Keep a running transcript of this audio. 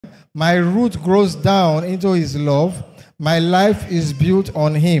My root grows down into his love. My life is built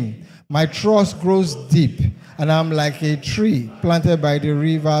on him. My trust grows deep, and I'm like a tree planted by the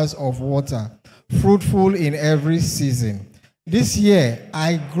rivers of water, fruitful in every season. This year,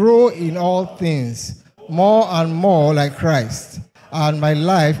 I grow in all things, more and more like Christ, and my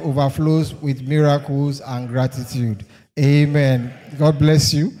life overflows with miracles and gratitude. Amen. God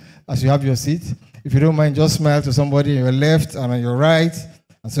bless you as you have your seat. If you don't mind, just smile to somebody on your left and on your right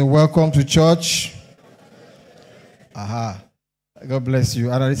and say, welcome to church. Aha. God bless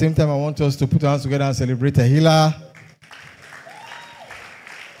you. And at the same time, I want us to put our hands together and celebrate a healer.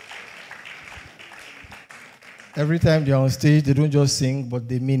 Every time they're on stage, they don't just sing, but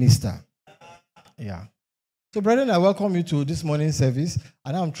they minister. Yeah. So, brethren, I welcome you to this morning's service,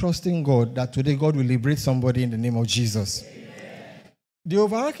 and I'm trusting God that today God will liberate somebody in the name of Jesus. Amen. The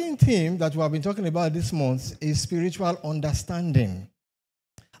overarching theme that we have been talking about this month is spiritual understanding.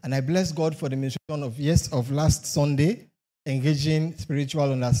 And I bless God for the ministration of last Sunday, engaging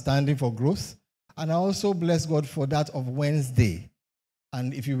spiritual understanding for growth. And I also bless God for that of Wednesday.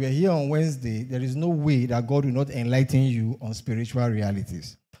 And if you were here on Wednesday, there is no way that God will not enlighten you on spiritual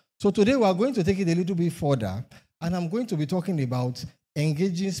realities. So today we are going to take it a little bit further, and I'm going to be talking about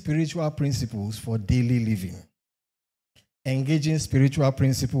engaging spiritual principles for daily living. Engaging spiritual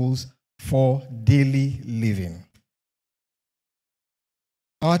principles for daily living.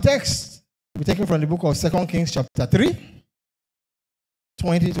 Our text will be taken from the book of 2 Kings chapter 3,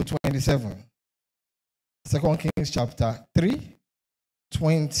 20 to 27. 2 Kings chapter 3,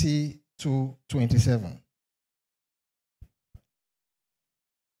 20 to 27.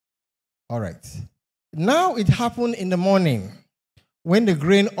 All right. Now it happened in the morning when the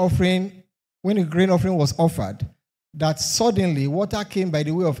grain offering was offered, that suddenly water came by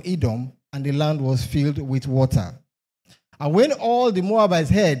the way of Edom, and the land was filled with water. And when all the Moabites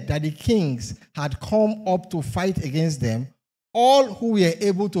heard that the kings had come up to fight against them, all who were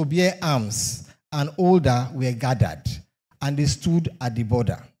able to bear arms and older were gathered, and they stood at the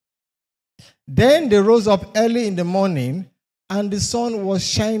border. Then they rose up early in the morning, and the sun was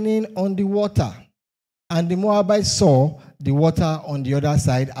shining on the water. And the Moabites saw the water on the other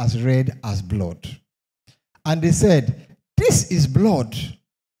side as red as blood. And they said, "This is blood.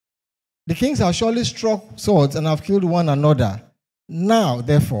 The kings have surely struck swords and have killed one another. Now,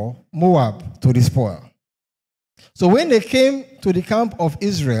 therefore, Moab to the spoil." So when they came to the camp of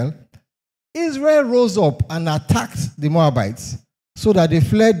Israel, Israel rose up and attacked the Moabites, so that they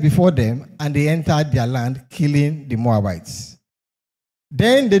fled before them, and they entered their land, killing the Moabites.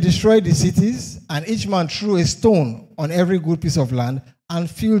 Then they destroyed the cities, and each man threw a stone on every good piece of land and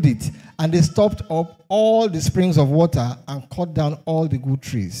filled it, and they stopped up all the springs of water and cut down all the good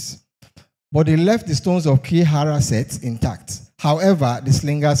trees. But they left the stones of Ki Hareseth intact. However, the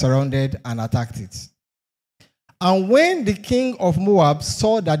slingers surrounded and attacked it. And when the king of Moab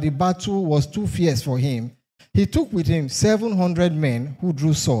saw that the battle was too fierce for him, he took with him 700 men who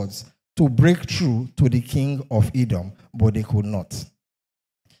drew swords to break through to the king of Edom, but they could not.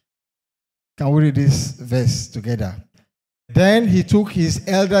 Can we read this verse together? Then he took his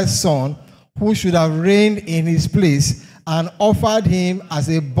eldest son, who should have reigned in his place, and offered him as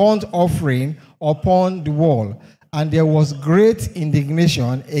a burnt offering upon the wall. And there was great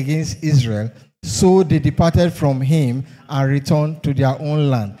indignation against Israel. So they departed from him and returned to their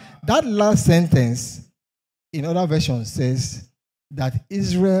own land. That last sentence, in other versions, says that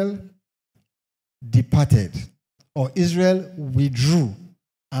Israel departed, or Israel withdrew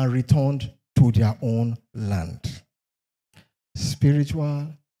and returned to their own land. Spiritual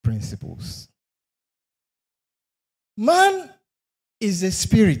principles. Man is a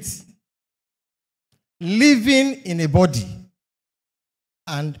spirit living in a body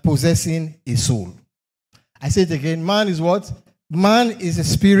and possessing a soul. I say it again. Man is what? Man is a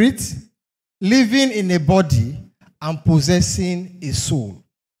spirit living in a body and possessing a soul.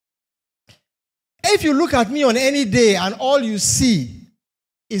 If you look at me on any day and all you see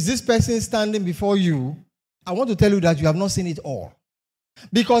is this person standing before you, I want to tell you that you have not seen it all.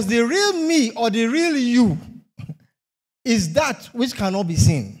 Because the real me or the real you is that which cannot be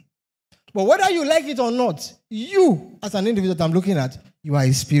seen. But whether you like it or not, you, as an individual that I'm looking at, you are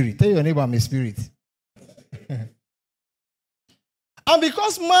a spirit. Tell your neighbor, I'm a spirit. And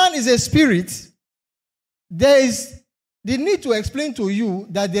because man is a spirit, there is the need to explain to you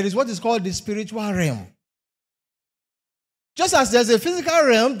that there is what is called the spiritual realm. Just as there's a physical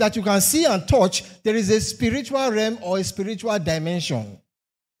realm that you can see and touch, there is a spiritual realm or a spiritual dimension.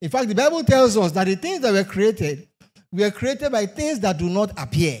 In fact, the Bible tells us that the things that were created by things that do not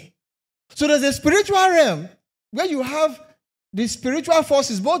appear. So there's a spiritual realm where you have the spiritual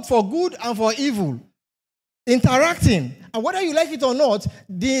forces, both for good and for evil, interacting. And whether you like it or not,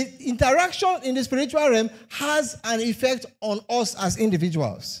 the interaction in the spiritual realm has an effect on us as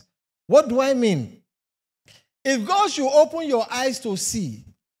individuals. What do I mean? If God should open your eyes to see,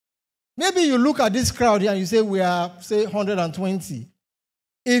 maybe you look at this crowd here and you say we are, say, 120.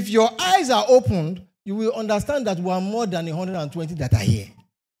 If your eyes are opened, you will understand that we are more than 120 that are here.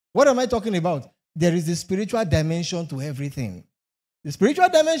 What am I talking about? There is a spiritual dimension to everything. The spiritual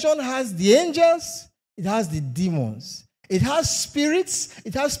dimension has the angels, it has the demons. It has spirits,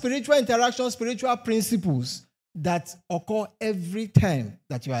 it has spiritual interactions, spiritual principles that occur every time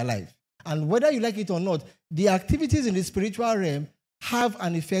that you are alive. And whether you like it or not, the activities in the spiritual realm have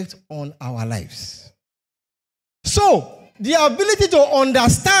an effect on our lives. So, the ability to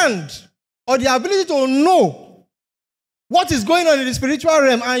understand or the ability to know what is going on in the spiritual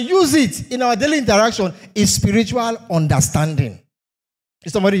realm and use it in our daily interaction is spiritual understanding.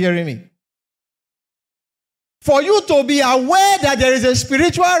 Is somebody hearing me? For you to be aware that there is a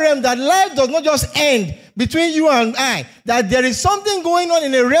spiritual realm, that life does not just end between you and I, that there is something going on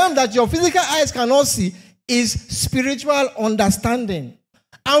in a realm that your physical eyes cannot see, is spiritual understanding.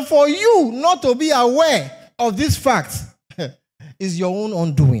 And for you not to be aware of this fact is your own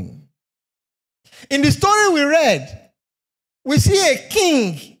undoing. In the story we read, we see a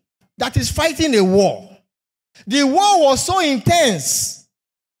king that is fighting a war. The war was so intense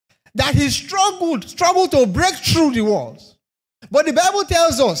that he struggled to break through the walls. But the Bible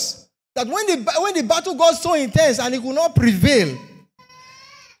tells us that when the battle got so intense and he could not prevail,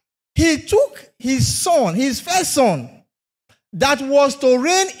 he took his son, his first son, that was to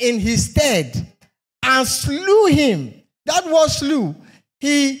reign in his stead, and slew him. That was slew.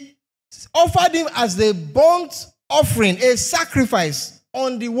 He offered him as a burnt offering, a sacrifice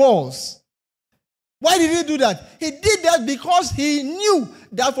on the walls. Why did he do that? He did that because he knew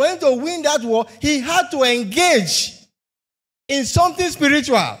that for him to win that war, he had to engage in something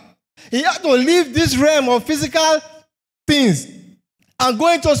spiritual. He had to leave this realm of physical things and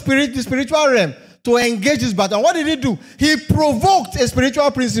go into the spiritual realm to engage this battle. And what did he do? He provoked a spiritual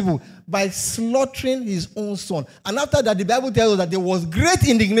principle by slaughtering his own son. And after that, the Bible tells us that there was great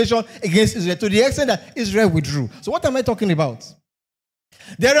indignation against Israel to the extent that Israel withdrew. So what am I talking about?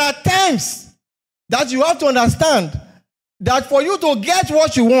 There are times that you have to understand that for you to get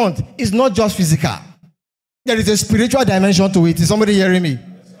what you want is not just physical. There is a spiritual dimension to it. Is somebody hearing me?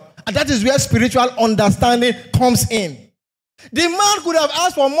 And that is where spiritual understanding comes in. The man could have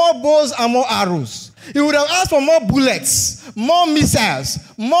asked for more bows and more arrows. He would have asked for more bullets, more missiles,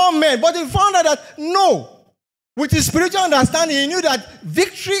 more men. But he found out that no. With his spiritual understanding, he knew that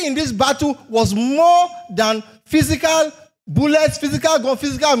victory in this battle was more than physical bullets, physical gun,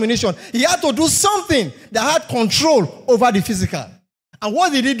 physical ammunition. He had to do something that had control over the physical. And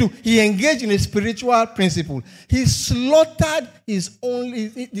what did he do? He engaged in a spiritual principle. He slaughtered his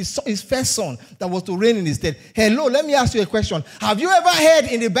first son that was to reign in his stead. Hello, let me ask you a question. Have you ever heard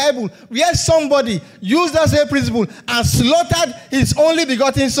in the Bible where somebody used that same principle and slaughtered his only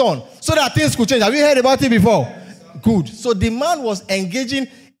begotten son so that things could change? Have you heard about it before? Good. So the man was engaging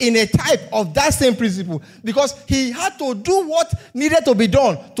in a type of that same principle because he had to do what needed to be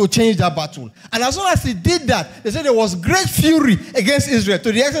done to change that battle. And as soon as he did that, they said there was great fury against Israel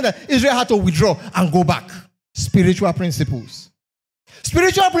to the extent that Israel had to withdraw and go back. Spiritual principles.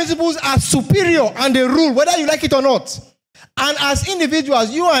 Spiritual principles are superior and they rule whether you like it or not. And as individuals,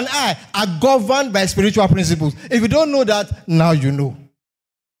 you and I are governed by spiritual principles. If you don't know that, now you know.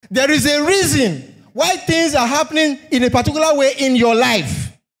 There is a reason why things are happening in a particular way in your life.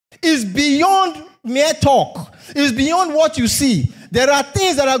 Is beyond mere talk. It's beyond what you see. There are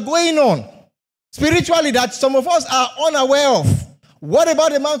things that are going on spiritually that some of us are unaware of. What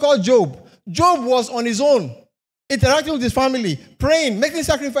about a man called Job? Job was on his own, interacting with his family, praying, making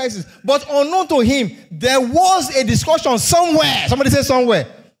sacrifices. But unknown to him, there was a discussion somewhere. Somebody say somewhere.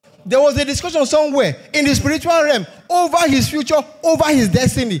 There was a discussion somewhere in the spiritual realm over his future, over his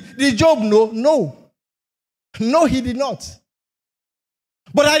destiny. Did Job know? No. No, he did not.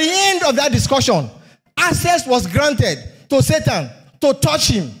 But at the end of that discussion, access was granted to Satan to touch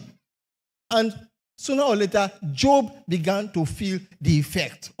him. And sooner or later, Job began to feel the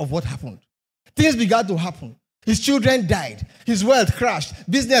effect of what happened. Things began to happen. His children died. His wealth crashed.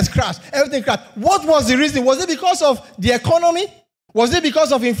 Business crashed. Everything crashed. What was the reason? Was it because of the economy? Was it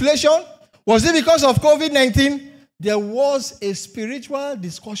because of inflation? Was it because of COVID-19? There was a spiritual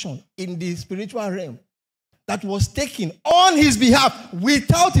discussion in the spiritual realm that was taken on his behalf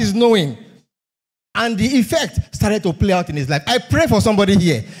without his knowing. And the effect started to play out in his life. I pray for somebody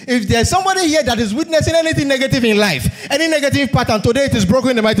here. If there's somebody here that is witnessing anything negative in life, any negative pattern, today it is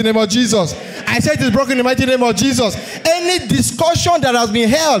broken in the mighty name of Jesus. I said it is broken in the mighty name of Jesus. Any discussion that has been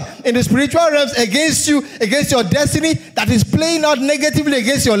held in the spiritual realms against you, against your destiny, that is playing out negatively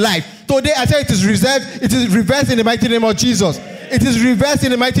against your life, today I said it is reversed in the mighty name of Jesus. It is reversed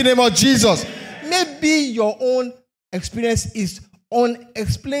in the mighty name of Jesus. Maybe your own experience is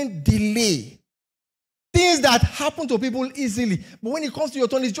unexplained delay. Things that happen to people easily. But when it comes to your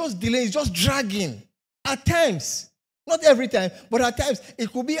turn, it's just delaying, it's just dragging. At times, not every time, but at times, it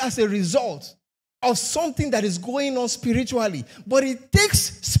could be as a result of something that is going on spiritually. But it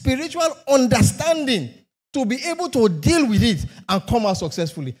takes spiritual understanding to be able to deal with it and come out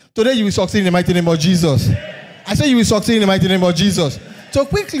successfully. Today, you will succeed in the mighty name of Jesus. I say you will succeed in the mighty name of Jesus. So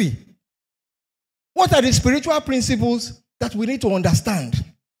quickly, what are the spiritual principles that we need to understand?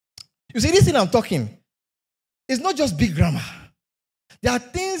 You see, this thing I'm talking, it's not just big grammar. There are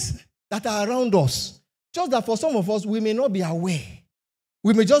things that are around us. Just that for some of us, we may not be aware.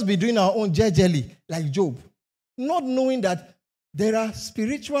 We may just be doing our own jelly, like Job. Not knowing that there are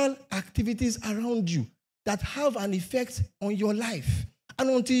spiritual activities around you that have an effect on your life. And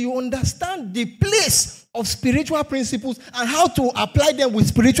until you understand the place of spiritual principles and how to apply them with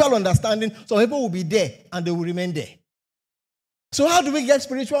spiritual understanding, some people will be there and they will remain there. So how do we get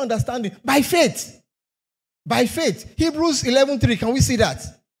spiritual understanding? By faith. By faith. Hebrews 11:3. Can we see that?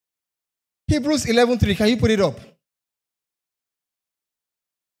 Hebrews 11:3. Can you put it up?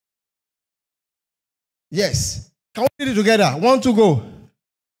 Yes. Can we read it together? 1, 2, go.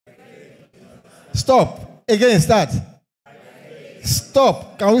 Stop. Again, start.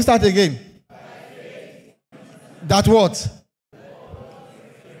 Stop. Can we start again? That what?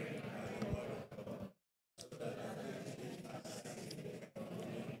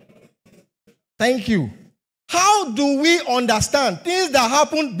 Thank you. How do we understand things that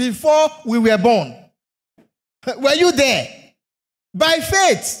happened before we were born? Were you there? By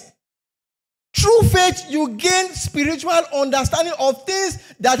faith. Through faith, you gain spiritual understanding of things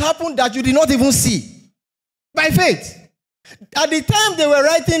that happened that you did not even see. By faith. At the time they were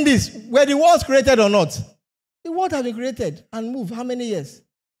writing this, were the worlds created or not? The world had been created and moved how many years?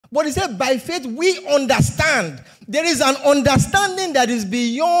 But he said, by faith, we understand. There is an understanding that is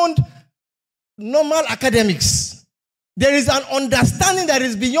beyond normal academics. There is an understanding that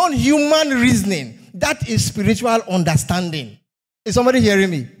is beyond human reasoning. That is spiritual understanding. Is somebody hearing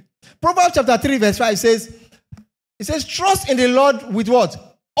me? Proverbs chapter 3 verse 5 says, it says, trust in the Lord with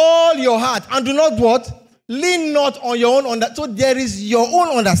what? All your heart. And do not what? Lean not on your own understanding. So there is your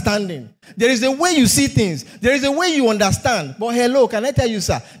own understanding. There is a way you see things. There is a way you understand. But hello, can I tell you,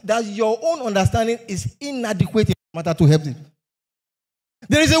 sir, that your own understanding is inadequate in matter to help you.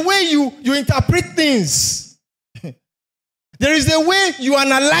 There is a way you interpret things. There is a way you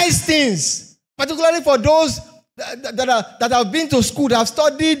analyze things. Particularly for those that have been to school, that have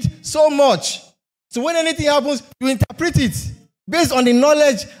studied so much. So when anything happens, you interpret it based on the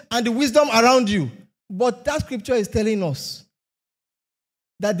knowledge and the wisdom around you. But that scripture is telling us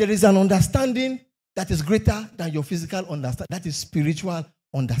that there is an understanding that is greater than your physical understanding. That is spiritual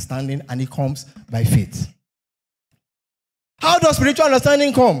understanding, and it comes by faith. How does spiritual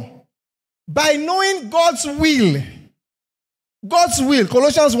understanding come? By knowing God's will. God's will.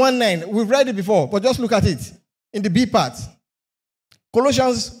 Colossians 1:9. We've read it before, but just look at it in the B part.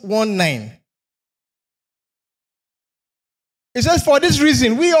 Colossians 1:9. It says, for this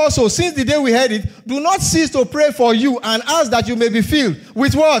reason, we also, since the day we heard it, do not cease to pray for you and ask that you may be filled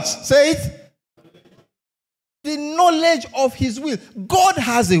with what? Say it. The knowledge of his will. God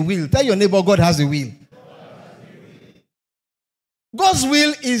has a will. Tell your neighbor, God has a will. God's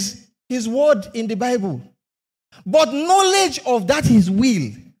will is his word in the Bible. But knowledge of that his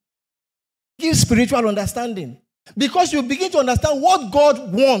will gives spiritual understanding. Because you begin to understand what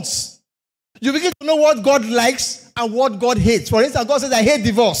God wants. You begin to know what God likes and what God hates. For instance, God says, I hate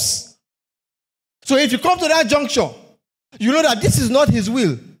divorce. So if you come to that juncture, you know that this is not his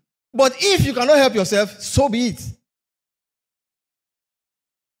will. But if you cannot help yourself, so be it.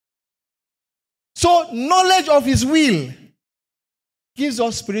 So knowledge of his will gives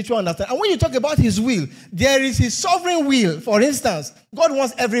us spiritual understanding. And when you talk about his will, there is his sovereign will. For instance, God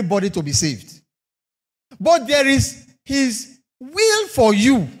wants everybody to be saved. But there is his will for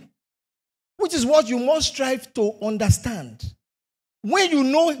you, which is what you must strive to understand. When you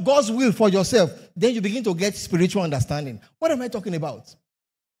know God's will for yourself, then you begin to get spiritual understanding. What am I talking about?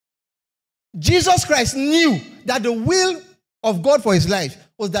 Jesus Christ knew that the will of God for his life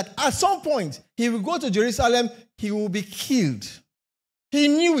was that at some point he will go to Jerusalem, he will be killed. He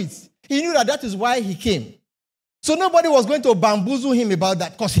knew it. He knew that is why he came. So nobody was going to bamboozle him about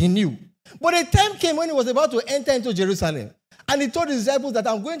that because he knew. But a time came when he was about to enter into Jerusalem. And he told his disciples that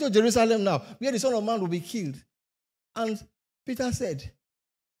I'm going to Jerusalem now, where the Son of Man will be killed. And Peter said,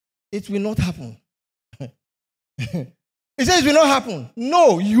 it will not happen. He said, it will not happen.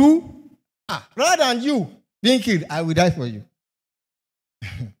 No, you. Rather than you being killed, I will die for you.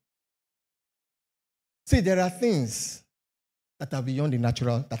 See, there are things that are beyond the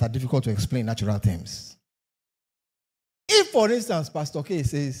natural, that are difficult to explain in natural terms. If, for instance, Pastor K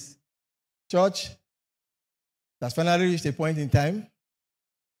says, church, that's finally reached a point in time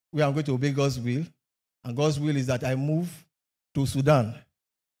where I'm going to obey God's will, and God's will is that I move to Sudan.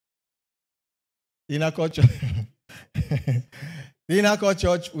 The inner court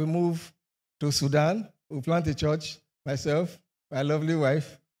church will move to Sudan. We'll plant a church. Myself, my lovely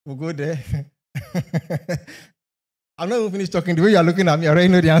wife, will go there. I'm not even finished talking. The way you're looking at me, I already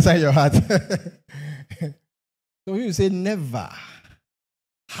know the answer in your heart. So you say, never.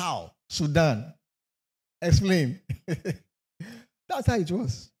 How? Sudan. Explain. That's how it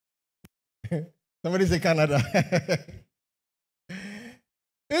was. Somebody say Canada.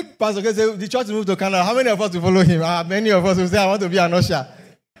 If Pastor K say the church moved to Canada, how many of us will follow him? Many of us will say, I want to be an usher.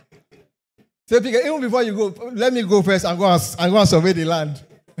 Say, even before you go, let me go first and go and survey the land.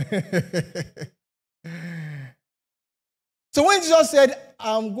 So when Jesus said,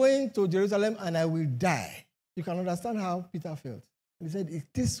 I'm going to Jerusalem and I will die, you can understand how Peter felt. He said,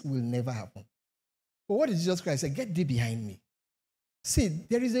 this will never happen. But what did Jesus Christ say? Get thee behind me. See,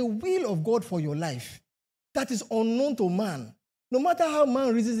 there is a will of God for your life that is unknown to man. No matter how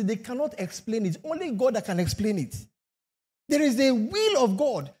man reasons it, they cannot explain it. Only God that can explain it. There is a will of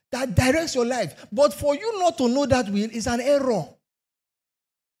God that directs your life. But for you not to know that will is an error.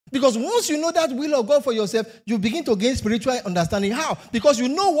 Because once you know that will of God for yourself, you begin to gain spiritual understanding. How? Because you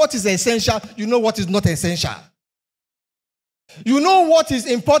know what is essential, you know what is not essential. You know what is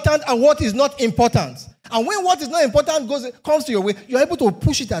important and what is not important. And when what is not important comes to your way, you're able to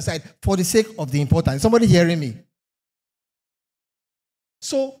push it aside for the sake of the important. Somebody hearing me?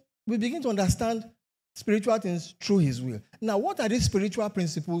 So we begin to understand spiritual things through his will. Now, what are these spiritual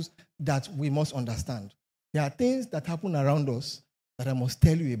principles that we must understand? There are things that happen around us that I must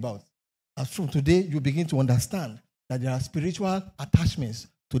tell you about. As from today, you begin to understand that there are spiritual attachments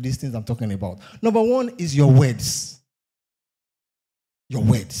to these things I'm talking about. Number one is your words. Your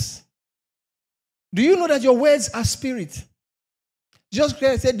words. Do you know that your words are spirit? Jesus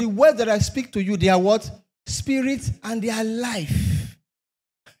Christ said, the words that I speak to you, they are what? Spirit and they are life.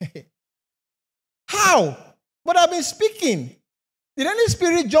 How? But I've been speaking. Did any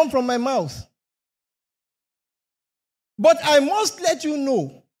spirit jump from my mouth? But I must let you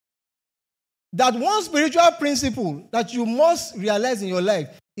know that one spiritual principle that you must realize in your life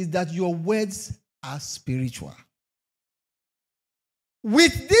is that your words are spiritual.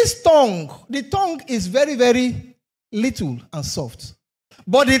 With this tongue, the tongue is very, very little and soft.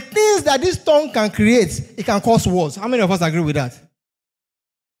 But the things that this tongue can create, it can cause wars. How many of us agree with that?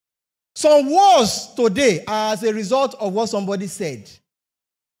 Some wars today are as a result of what somebody said.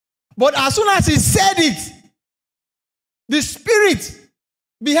 But as soon as he said it, the spirit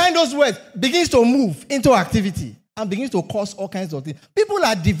behind those words begins to move into activity and begins to cause all kinds of things. People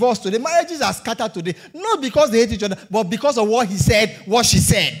are divorced today. Marriages are scattered today. Not because they hate each other, but because of what he said, what she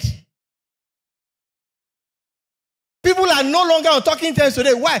said. People are no longer on talking terms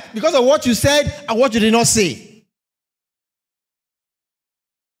today. Why? Because of what you said and what you did not say.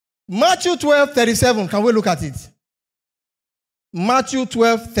 Matthew 12:37. Can we look at it? Matthew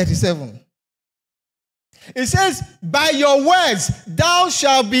 12:37. It says, by your words thou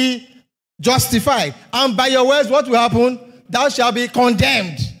shalt be justified. And by your words, what will happen? Thou shalt be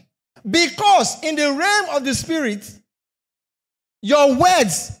condemned. Because in the realm of the spirit, your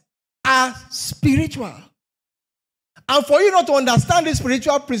words are spiritual. And for you not to understand this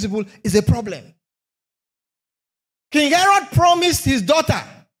spiritual principle is a problem. King Herod promised his daughter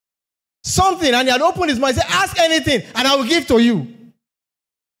something, and he had opened his mouth and said, ask anything and I will give to you.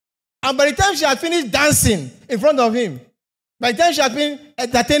 And by the time she had finished dancing in front of him, by the time she had been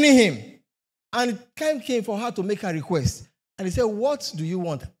entertaining him, and time came for her to make a request. And he said, what do you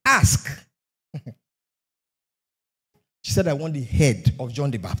want? Ask. She said, I want the head of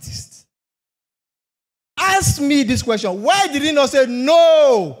John the Baptist. Ask me this question. Why did he not say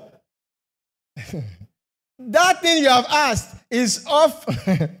no? That thing you have asked is off.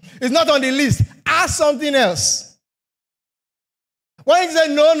 It's not on the list. Ask something else. Why did he say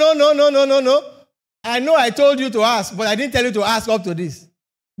no? I know I told you to ask, but I didn't tell you to ask up to this.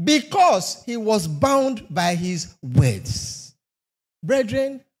 Because he was bound by his words.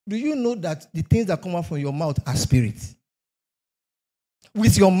 Brethren, do you know that the things that come out from your mouth are spirit?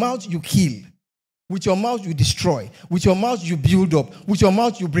 With your mouth, you kill. With your mouth, you destroy. With your mouth, you build up. With your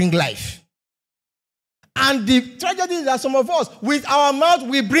mouth, you bring life. And the tragedy is that some of us, with our mouth,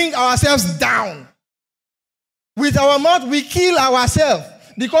 we bring ourselves down. With our mouth, we kill ourselves.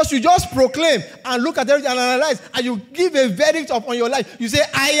 Because you just proclaim and look at everything and analyze, and you give a verdict upon your life. You say,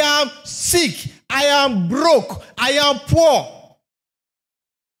 I am sick. I am broke. I am poor.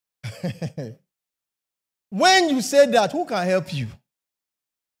 When you say that, who can help you?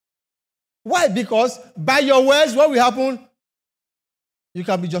 Why? Because by your words, what will happen? You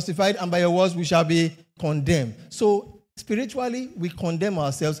can be justified, and by your words, we shall be condemned. So, spiritually, we condemn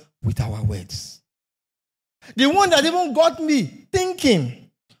ourselves with our words. The one that even got me thinking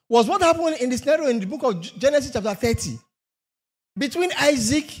was what happened in the scenario in the book of Genesis chapter 30 between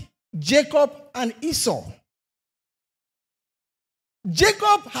Isaac, Jacob, and Esau.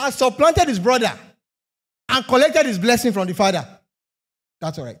 Jacob has supplanted his brother and collected his blessing from the father.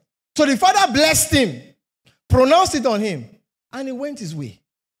 That's all right. So the father blessed him, pronounced it on him, and he went his way.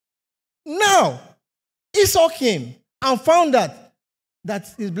 Now, Esau came and found that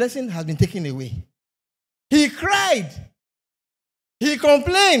his blessing has been taken away. He cried. He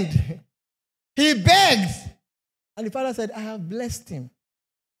complained. He begged. And the father said, I have blessed him.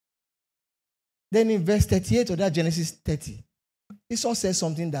 Then in verse 38 of that Genesis 30, Esau says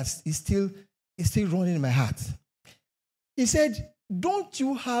something that is still running in my heart. He said, don't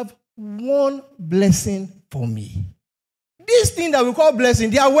you have one blessing for me? This thing that we call blessing,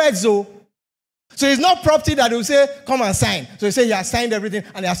 they are words, though. So it's not property that will say, come and sign. So he say he has signed everything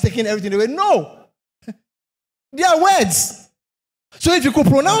and he has taken everything away. No. They are words. So if you could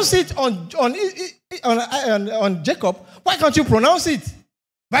pronounce it on Jacob, why can't you pronounce it?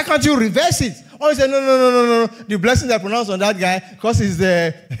 Why can't you reverse it? Or you say, no. The blessing I pronounced on that guy, because he's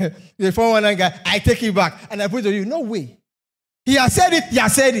the 419 guy, I take it back and I put it on you. No way. He has said it, he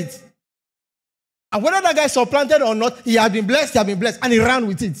has said it. And whether that guy supplanted or not, he has been blessed, and he ran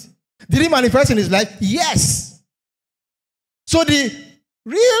with it. Did he manifest in his life? Yes. So the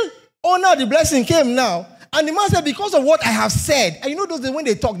real owner of the blessing came now, and the man said, because of what I have said, and you know those days when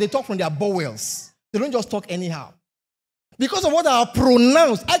they talk from their bowels. They don't just talk anyhow. Because of what I have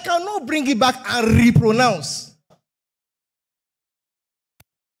pronounced, I cannot bring it back and repronounce.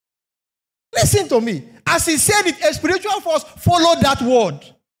 Listen to me. As he said it, a spiritual force followed that word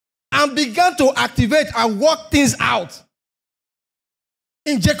and began to activate and work things out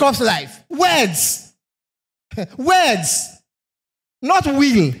in Jacob's life. Words. Words. Not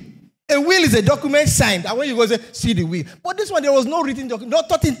will. A will is a document signed. And when you go say, see the will. But this one, there was no written document,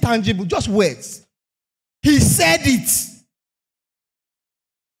 nothing tangible, just words. He said it.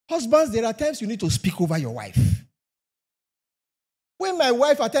 Husbands, there are times you need to speak over your wife. When my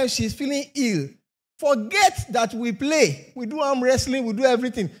wife, at times, she's feeling ill, forget that we play. We do arm wrestling, we do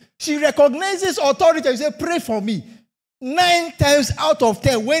everything. She recognizes authority and says, pray for me. 9 times out of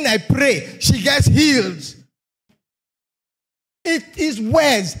 10, when I pray, she gets healed. It is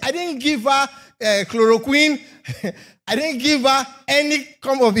words. I didn't give her chloroquine. I didn't give her any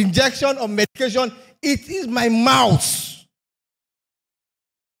kind of injection or medication. It is my mouth.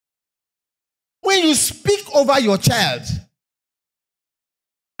 When you speak over your child,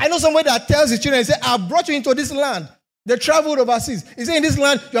 I know somebody that tells his children, say, I brought you into this land. They traveled overseas. He said, in this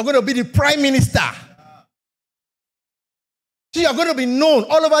land, you are going to be the prime minister. So you are going to be known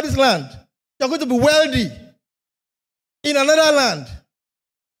all over this land. You are going to be wealthy in another land.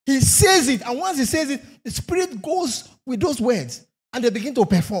 He says it, and once he says it, the Spirit goes with those words, and they begin to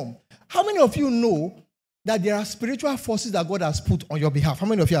perform. How many of you know that there are spiritual forces that God has put on your behalf? How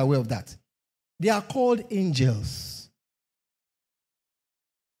many of you are aware of that? They are called angels.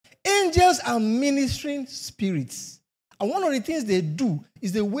 Angels are ministering spirits. And one of the things they do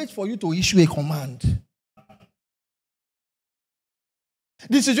is they wait for you to issue a command.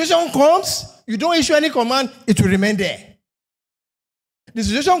 The situation comes, you don't issue any command, it will remain there. The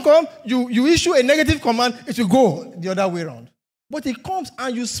situation comes, you issue a negative command, it will go the other way around. But it comes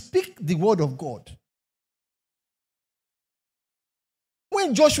and you speak the word of God.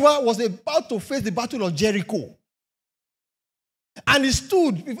 When Joshua was about to face the battle of Jericho, and he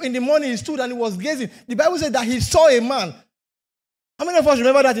stood, in the morning he stood and he was gazing. The Bible said that he saw a man. How many of us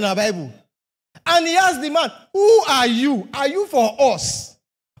remember that in our Bible? And he asked the man, who are you? Are you for us?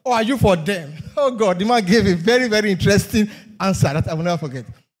 Or are you for them? Oh God, the man gave a very, very interesting answer that I will never forget.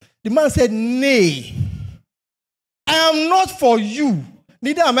 The man said, nay, I am not for you,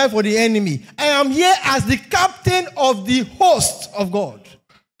 neither am I for the enemy. I am here as the captain of the host of God.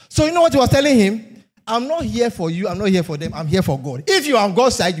 So you know what he was telling him? I'm not here for you. I'm not here for them. I'm here for God. If you are on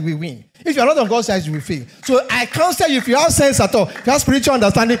God's side, you will win. If you are not on God's side, you will fail. So I counsel you, if you have sense at all, if you have spiritual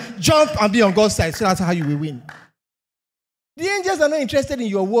understanding, jump and be on God's side. So that's how you will win. The angels are not interested in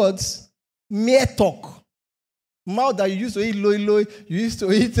your words. Mere talk. Mouth that you used to eat loy, you used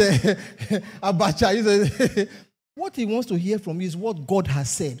to eat abacha. What he wants to hear from you is what God has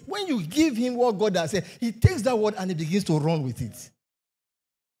said. When you give him what God has said, he takes that word and he begins to run with it.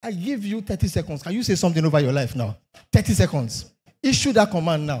 I give you 30 seconds. Can you say something over your life now? 30 seconds. Issue that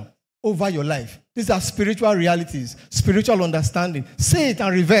command now over your life. These are spiritual realities, spiritual understanding. Say it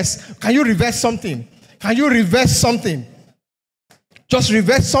and reverse. Can you reverse something? Can you reverse something? Just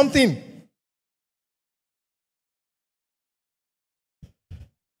reverse something.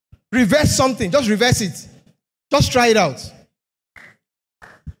 Reverse something. Just reverse it. Just try it out.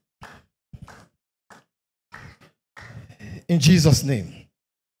 In Jesus' name.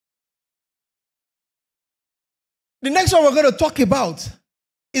 The next one we're going to talk about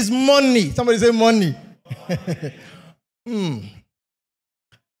is money. Somebody say money. Do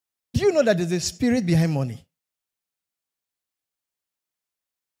you know that there's a spirit behind money?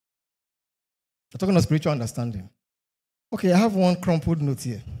 I'm talking about spiritual understanding. Okay, I have one crumpled note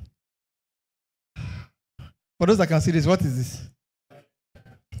here. For those that can see this, what is this?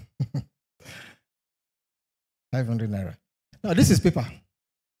 500 naira. Now, this is paper.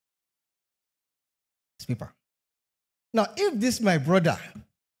 It's paper. Now, if this, my brother,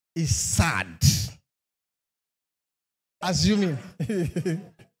 is sad, assuming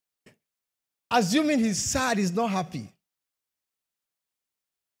he's sad, he's not happy.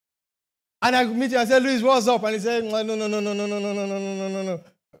 And I meet him and say, Louis, what's up? And he said, no.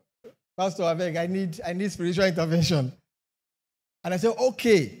 Pastor, I beg, I need spiritual intervention. And I said,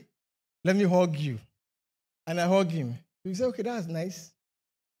 okay, let me hug you. And I hug him. He said, okay, that's nice.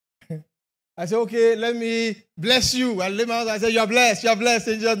 I said, okay, let me bless you. And I said, you're blessed.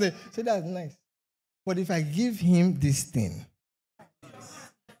 In Jesus' name. I said, that's nice. But if I give him this thing,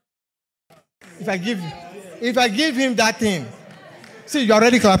 if I give him that thing, see, you're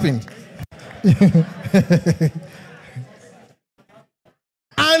already clapping.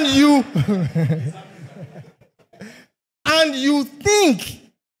 And you think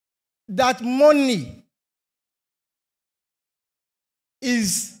that money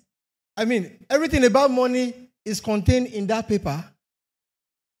is, everything about money is contained in that paper,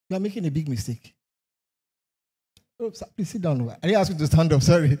 you are making a big mistake. Oops, please sit down. I didn't ask you to stand up,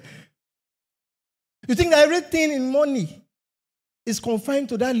 sorry. You think that everything in money is confined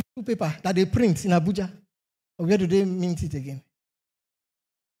to that little paper that they print in Abuja? Or where do they mint it again?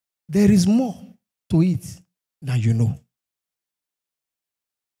 There is more to it than you know.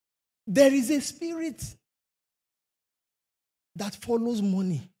 There is a spirit that follows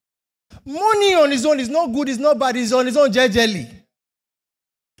money. Money on its own is not good, it's not bad, it's on its own jelly.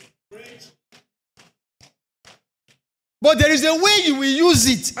 But there is a way you will use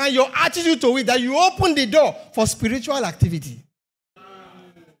it and your attitude to it that you open the door for spiritual activity.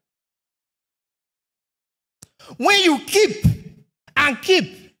 When you keep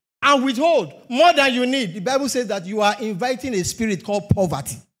and withhold more than you need, the Bible says that you are inviting a spirit called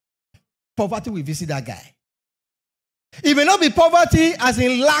poverty. Poverty will visit that guy. It may not be poverty as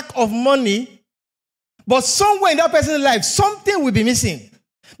in lack of money, but somewhere in that person's life, something will be missing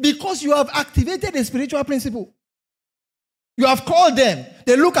because you have activated a spiritual principle. You have called them.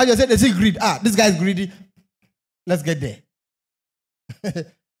 They look at you and say, they see greed. This guy is greedy. Let's get there.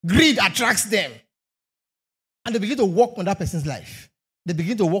 Greed attracts them. And they begin to work on that person's life. They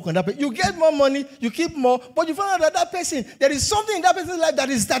begin to work on that person. You get more money, you keep more, but you find out that person, there is something in that person's life that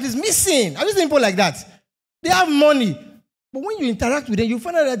is missing. Are you seeing people like that? They have money. But when you interact with them, you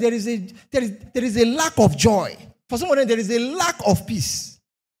find out that there is a lack of joy. For some of them, there is a lack of peace.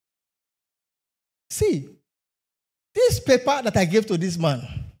 See, this paper that I gave to this man,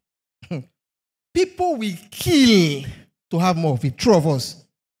 people will kill to have more of it, true of us.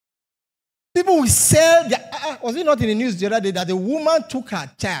 People will sell was it not in the news the other day that a woman took her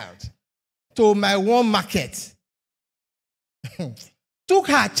child to my one market? Took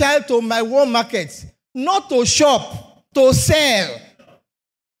her child to my one market, not to shop, to sell.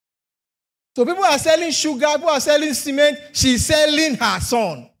 So people are selling sugar, people are selling cement, she's selling her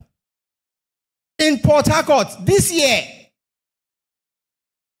son. In Port Harcourt this year.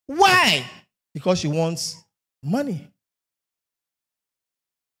 Why? Because she wants money.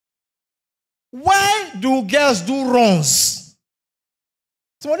 Why do girls do runs?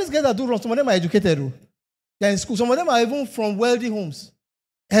 Some of these girls that do runs, some of them are educated. They're in school. Some of them are even from wealthy homes.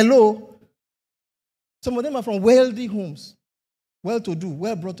 Hello? Some of them are from wealthy homes. Well-to-do,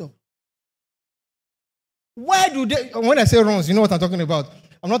 well brought up. Why do they, when I say runs, you know what I'm talking about?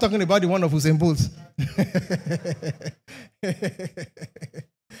 I'm not talking about the one of Usain Bolt.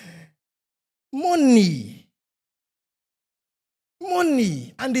 Money.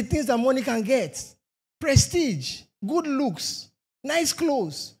 Money and the things that money can get. Prestige, good looks, nice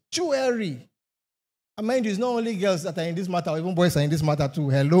clothes, jewelry. I mind you, it's not only girls that are in this matter, even boys are in this matter too.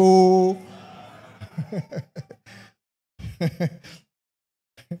 Hello.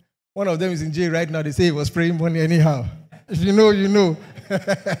 One of them is in jail right now. They say he was spraying money anyhow. If you know, you know.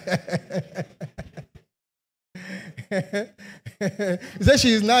 He said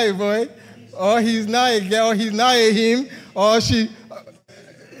she is now a boy, or he's now a girl, he's now a him, or she.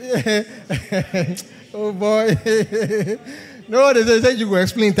 Oh boy. No, they say you go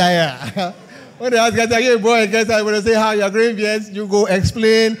explain tire. When they ask guys, hey boy, guys, I will say how you're growing beards, you go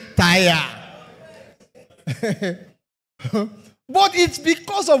explain tire. But it's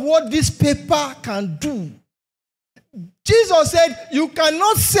because of what this paper can do. Jesus said, you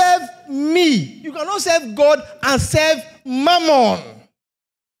cannot serve me. You cannot serve God and serve Mammon.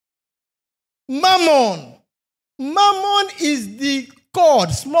 Mammon. Mammon is the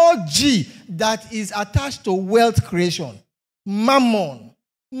cord, small g, that is attached to wealth creation. Mammon.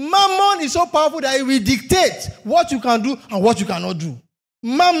 Mammon is so powerful that it will dictate what you can do and what you cannot do.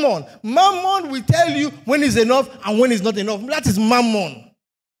 Mammon. Mammon will tell you when it's enough and when it's not enough. That is mammon.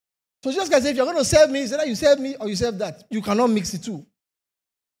 So just guys, if you're going to serve me, it's either you serve me or you serve that. You cannot mix the two.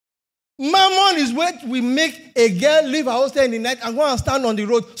 Mammon is what we make a girl leave her hostel in the night and go and stand on the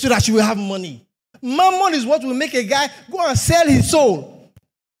road so that she will have money. Mammon is what will make a guy go and sell his soul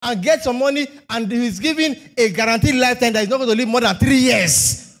and get some money, and he's given a guaranteed lifetime that he's not going to live more than 3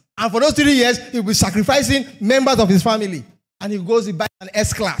 years. And for those 3 years, he'll be sacrificing members of his family. And he goes, he buys an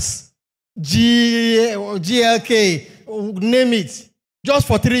S-class, GLK, name it. Just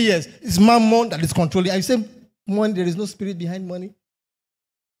for 3 years. It's mammon that is controlling. I say money, there is no spirit behind money.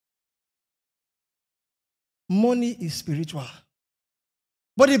 Money is spiritual.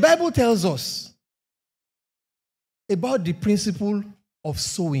 But the Bible tells us about the principle of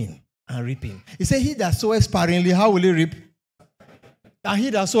sowing and reaping. It says, he that soweth sparingly, how will he reap? And he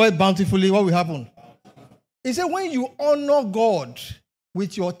that soweth bountifully, what will happen? He said, when you honor God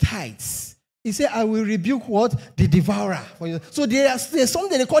with your tithes, he said, I will rebuke what? The devourer. For you. So there's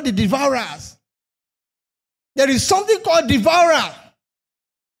something they call the devourers. There is something called devourer.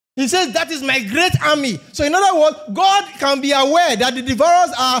 He says, that is my great army. So in other words, God can be aware that the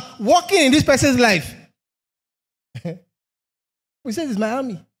devourers are working in this person's life. He says, it's my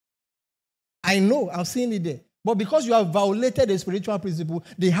army. I know, I'm seeing it there. But because you have violated the spiritual principle,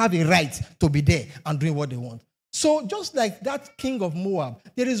 they have a right to be there and doing what they want. So just like that king of Moab,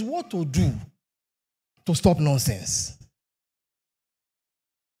 there is what to do to stop nonsense.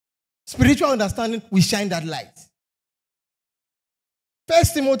 Spiritual understanding will shine that light. 1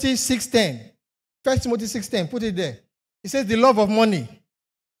 Timothy 6:10. 1 Timothy 6:10, put it there. It says, the love of money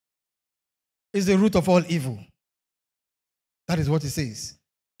is the root of all evil. That is what it says.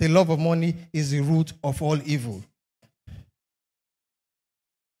 The love of money is the root of all evil.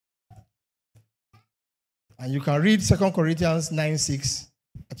 And you can read 2 Corinthians 9:6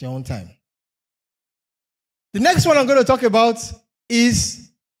 at your own time. The next one I'm going to talk about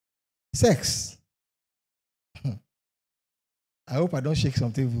is sex. I hope I don't shake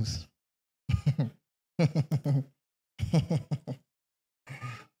some tables.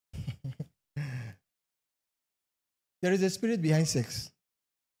 There is a spirit behind sex.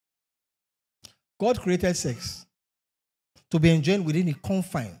 God created sex to be enjoyed within the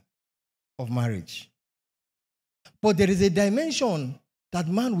confine of marriage. But there is a dimension that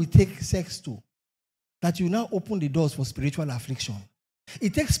man will take sex to, that you now open the doors for spiritual affliction.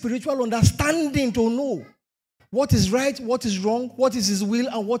 It takes spiritual understanding to know what is right, what is wrong, what is his will,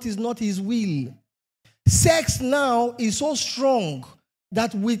 and what is not his will. Sex now is so strong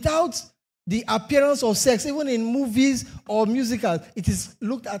that without the appearance of sex, even in movies or musicals, it is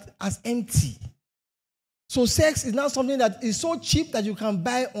looked at as empty. So sex is now something that is so cheap that you can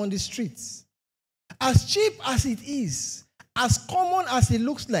buy on the streets. As cheap as it is, as common as it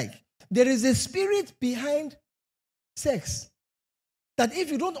looks like, there is a spirit behind sex that if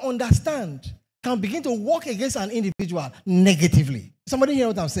you don't understand, can begin to work against an individual negatively. Somebody hear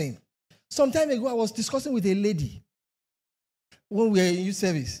what I'm saying? Some time ago, I was discussing with a lady when we were in youth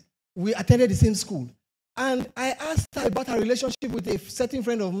service. We attended the same school. And I asked her about her relationship with a certain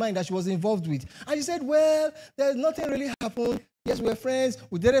friend of mine that she was involved with. And she said, well, there's nothing really happened. Yes, we were friends.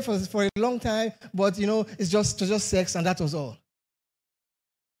 We did it for a long time. But, it's just sex, and that was all.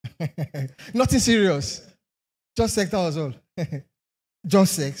 Nothing serious. Just sex, that was all.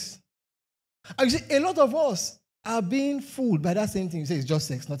 Just sex. And you see, a lot of us are being fooled by that same thing. You say it's just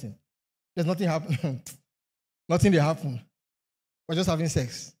sex, nothing. There's nothing happening. Nothing will happen. We're just having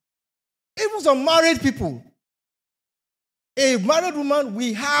sex. Even some married people. A married woman,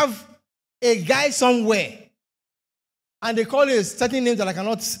 we have a guy somewhere. And they call it a certain name that I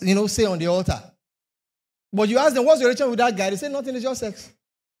cannot, say on the altar. But you ask them, what's your relation with that guy? They say, nothing, it's just sex.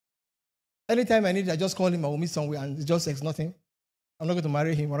 Anytime I need it, I just call him, I will meet somewhere, and it's just sex, nothing. I'm not going to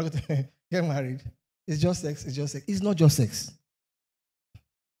marry him, I'm not going to get married. It's just sex, it's just sex. It's not just sex.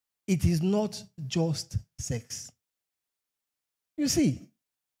 It is not just sex. You see,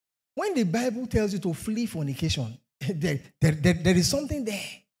 when the Bible tells you to flee fornication, there is something there.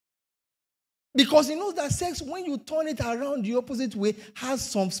 Because he knows that sex, when you turn it around the opposite way, has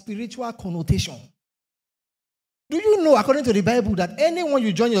some spiritual connotation. Do you know, according to the Bible, that anyone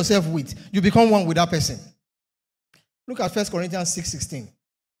you join yourself with, you become one with that person? Look at 1 Corinthians 6:16.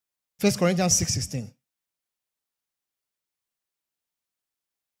 1 Corinthians 6:16.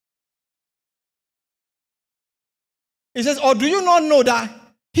 It says, or do you not know that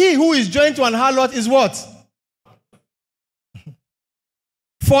he who is joined to an harlot is what?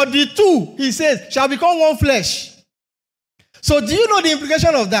 For the two, he says, shall become one flesh. So do you know the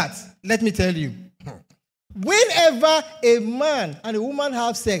implication of that? Let me tell you. Whenever a man and a woman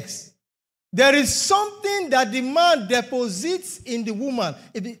have sex, there is something that the man deposits in the woman.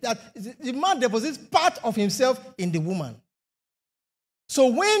 That the man deposits part of himself in the woman. So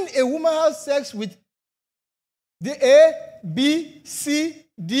when a woman has sex with the A, B, C,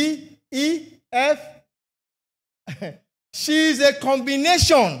 D, E, F, she is a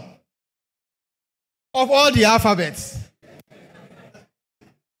combination of all the alphabets.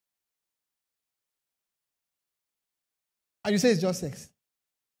 And you say it's just sex.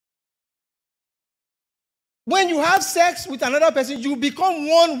 When you have sex with another person, you become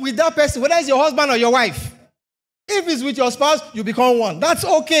one with that person, whether it's your husband or your wife. If it's with your spouse, you become one. That's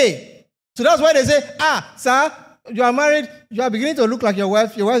okay. So that's why they say, sir, you are married, you are beginning to look like your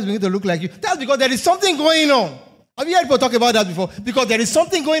wife is beginning to look like you. That's because there is something going on. Have you heard people talk about that before? Because there is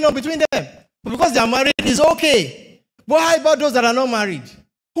something going on between them. But because they are married, it's okay. But how about those that are not married?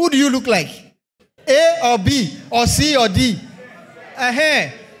 Who do you look like? A or B or C or D?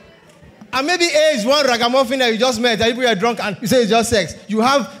 And maybe A is one ragamuffin that you just met, that you are drunk and you say it's just sex. You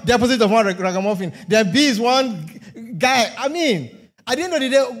have deposit of one ragamuffin. Then B is one guy. I mean, at the end of the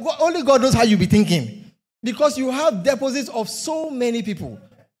day, only God knows how you be thinking. Because you have deposits of so many people.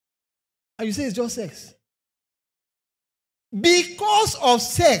 And you say it's just sex. Because of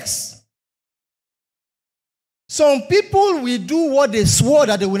sex, some people will do what they swore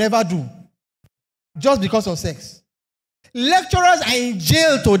that they will never do. Just because of sex. Lecturers are in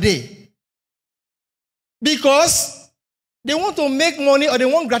jail today. Because they want to make money or they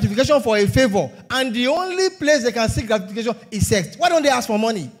want gratification for a favor. And the only place they can seek gratification is sex. Why don't they ask for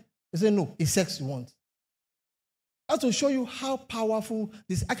money? They say, no, it's sex you want. I have to show you how powerful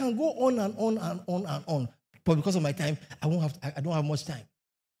this. I can go on and on and on and on. But because of my time, I don't have much time.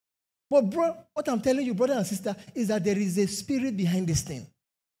 But bro, what I'm telling you, brother and sister, is that there is a spirit behind this thing.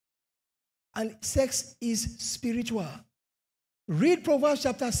 And sex is spiritual. Read Proverbs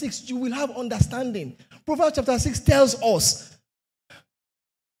chapter 6, you will have understanding. Proverbs chapter 6 tells us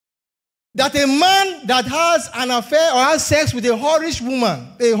that a man that has an affair or has sex with a whorish woman,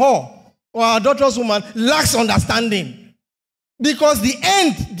 a whore, or an adulterous woman, lacks understanding. Because the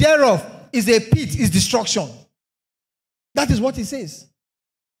end thereof is a pit, is destruction. That is what it says.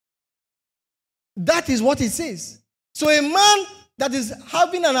 That is what it says. So a man that is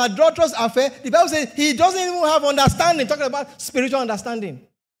having an adulterous affair, the Bible says he doesn't even have understanding, talking about spiritual understanding.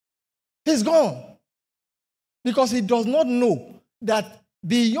 He's gone. Because he does not know that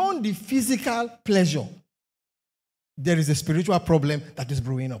beyond the physical pleasure, there is a spiritual problem that is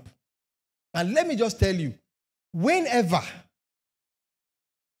brewing up. And let me just tell you, whenever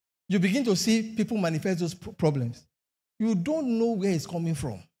you begin to see people manifest those problems, you don't know where it's coming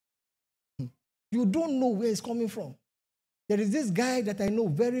from. You don't know where it's coming from. There is this guy that I know,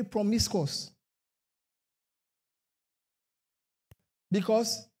 very promiscuous.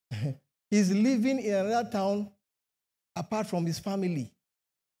 Because he's living in another town apart from his family.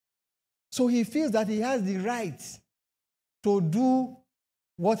 So he feels that he has the right to do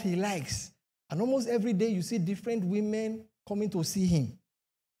what he likes. And almost every day you see different women coming to see him.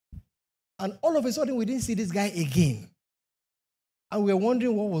 And all of a sudden we didn't see this guy again. And we were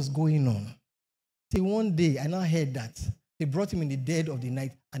wondering what was going on. Till one day I now heard that they brought him in the dead of the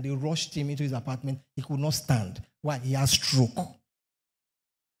night and they rushed him into his apartment. He could not stand. Why? He has stroke.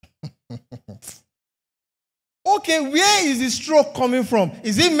 Okay, where is the stroke coming from?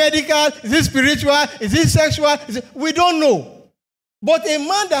 Is it medical? Is it spiritual? Is it sexual? We don't know. But a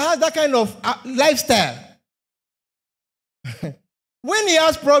man that has that kind of lifestyle, when he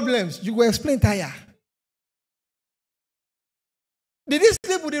has problems, you will explain tire. Did he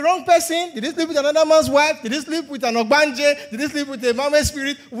sleep with the wrong person? Did he sleep with another man's wife? Did he sleep with an ogbanje? Did he sleep with a mama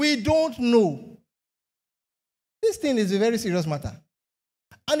spirit? We don't know. This thing is a very serious matter.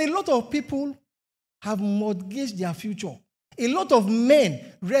 And a lot of people have mortgaged their future. A lot of men,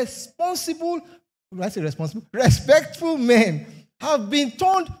 respectful men, have been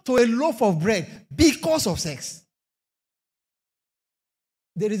turned to a loaf of bread because of sex.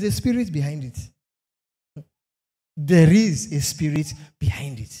 There is a spirit behind it. There is a spirit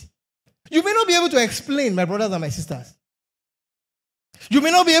behind it. You may not be able to explain, my brothers and my sisters. You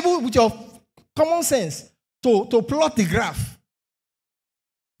may not be able, with your common sense, to plot the graph.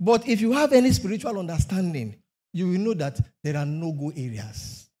 But if you have any spiritual understanding, you will know that there are no-go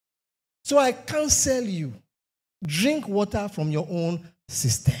areas. So I counsel you, drink water from your own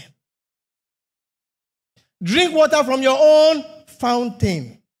system. Drink water from your own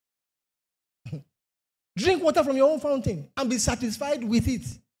fountain. Drink water from your own fountain and be satisfied with it.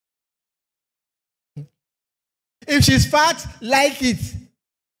 If she's fat, like it.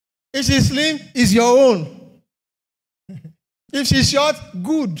 If she's slim, it's your own. If she's short,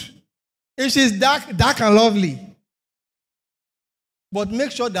 good. If she's dark, dark and lovely. But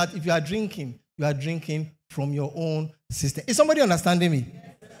make sure that if you are drinking from your own system. Is somebody understanding me?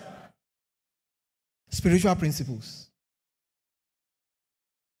 Yes, spiritual principles.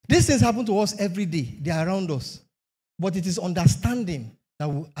 These things happen to us every day. They are around us. But it is understanding that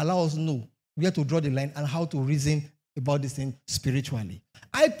will allow us to know where to draw the line and how to reason about this thing spiritually.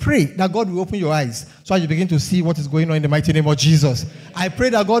 I pray that God will open your eyes so that you begin to see what is going on in the mighty name of Jesus. I pray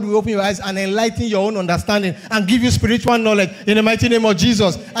that God will open your eyes and enlighten your own understanding and give you spiritual knowledge in the mighty name of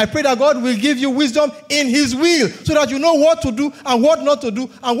Jesus. I pray that God will give you wisdom in His will so that you know what to do and what not to do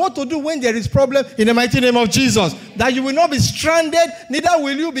and what to do when there is problem in the mighty name of Jesus. That you will not be stranded, neither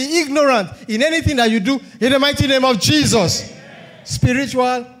will you be ignorant in anything that you do in the mighty name of Jesus.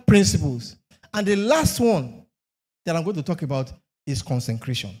 Spiritual principles. And the last one that I'm going to talk about is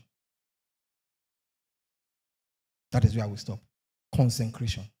consecration. That is where I will stop.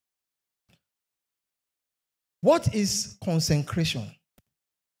 Consecration. What is consecration?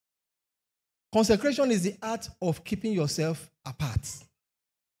 Consecration is the art of keeping yourself apart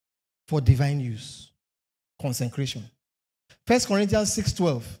for divine use. Consecration. 1 Corinthians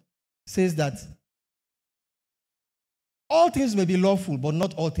 6:12 says that all things may be lawful, but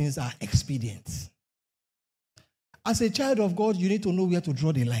not all things are expedient. As a child of God, you need to know where to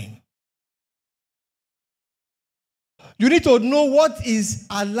draw the line. You need to know what is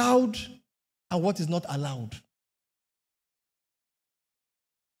allowed and what is not allowed.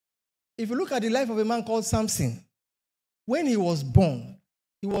 If you look at the life of a man called Samson, when he was born,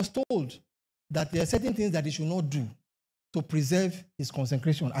 he was told that there are certain things that he should not do to preserve his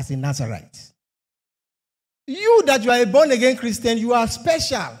consecration as a Nazarite. You that you are a born-again Christian, you are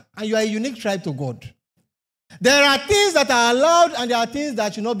special and you are a unique tribe to God. There are things that are allowed and there are things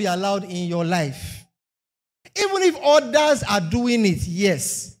that should not be allowed in your life. Even if others are doing it,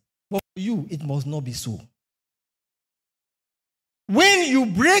 yes. But for you, it must not be so. When you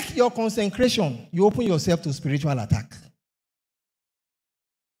break your consecration, you open yourself to spiritual attack.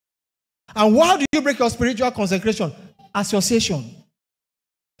 And how do you break your spiritual consecration? Association.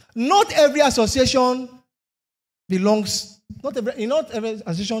 Not every association belongs, not every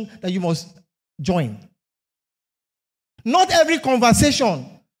association that you must join. Not every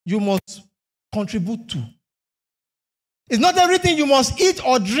conversation you must contribute to. It's not everything you must eat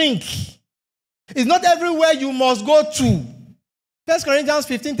or drink. It's not everywhere you must go to. 1 Corinthians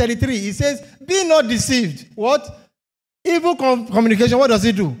 15:33, it says, be not deceived. What? Evil communication, what does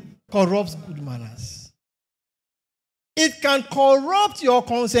it do? Corrupts good manners. It can corrupt your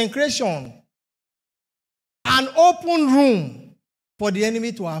consecration and open room for the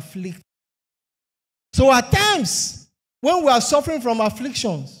enemy to afflict. So at times, when we are suffering from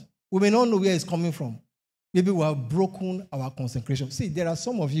afflictions, we may not know where it's coming from. Maybe we have broken our consecration. See, there are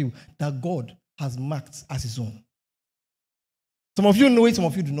some of you that God has marked as His own. Some of you know it, some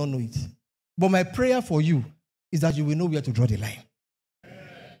of you do not know it. But my prayer for you is that you will know where to draw the line.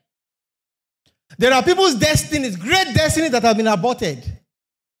 There are people's destinies, great destinies that have been aborted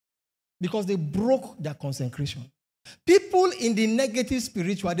because they broke their consecration. People in the negative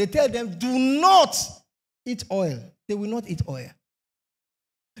spiritual, they tell them, do not eat oil. They will not eat oil.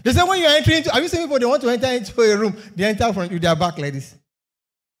 They say when you are entering into, have you seen people, they want to enter into a room, they enter from their back like this.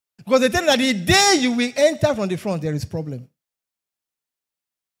 Because they tell you that the day you will enter from the front, there is problem.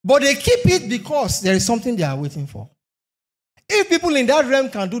 But they keep it because there is something they are waiting for. If people in that realm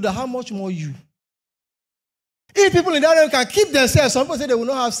can do that, how much more you? If people in that realm can keep themselves, some people say they will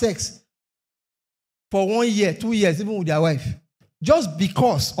not have sex for 1 year, 2 years, even with their wife, just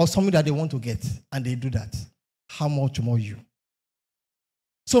because of something that they want to get, and they do that. How much more you?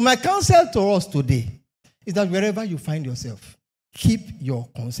 So my counsel to us today is that wherever you find yourself, keep your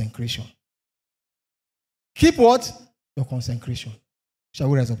consecration. Keep what? Your consecration. Shall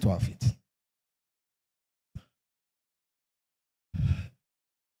we rise up to our feet?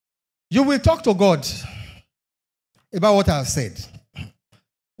 You will talk to God about what I have said.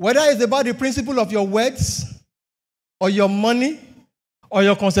 Whether it's about the principle of your words, or your money, or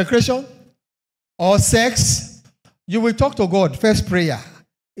your consecration, or sex, you will talk to God. First prayer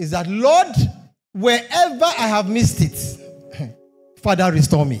is that, Lord, wherever I have missed it, Father,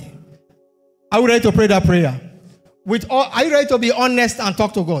 restore me. Are you ready to pray that prayer? Are you ready to be honest and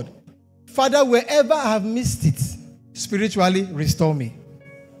talk to God? Father, wherever I have missed it, spiritually, restore me.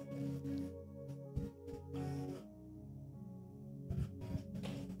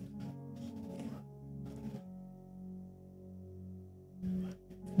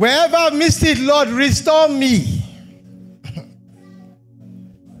 Wherever I've missed it, Lord, restore me.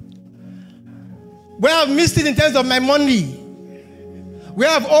 Where I've missed it in terms of my money, where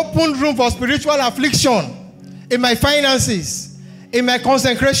I've opened room for spiritual affliction, in my finances, in my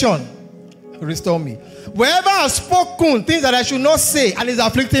consecration, restore me. Wherever I've spoken things that I should not say and is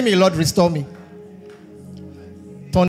afflicting me, Lord, restore me.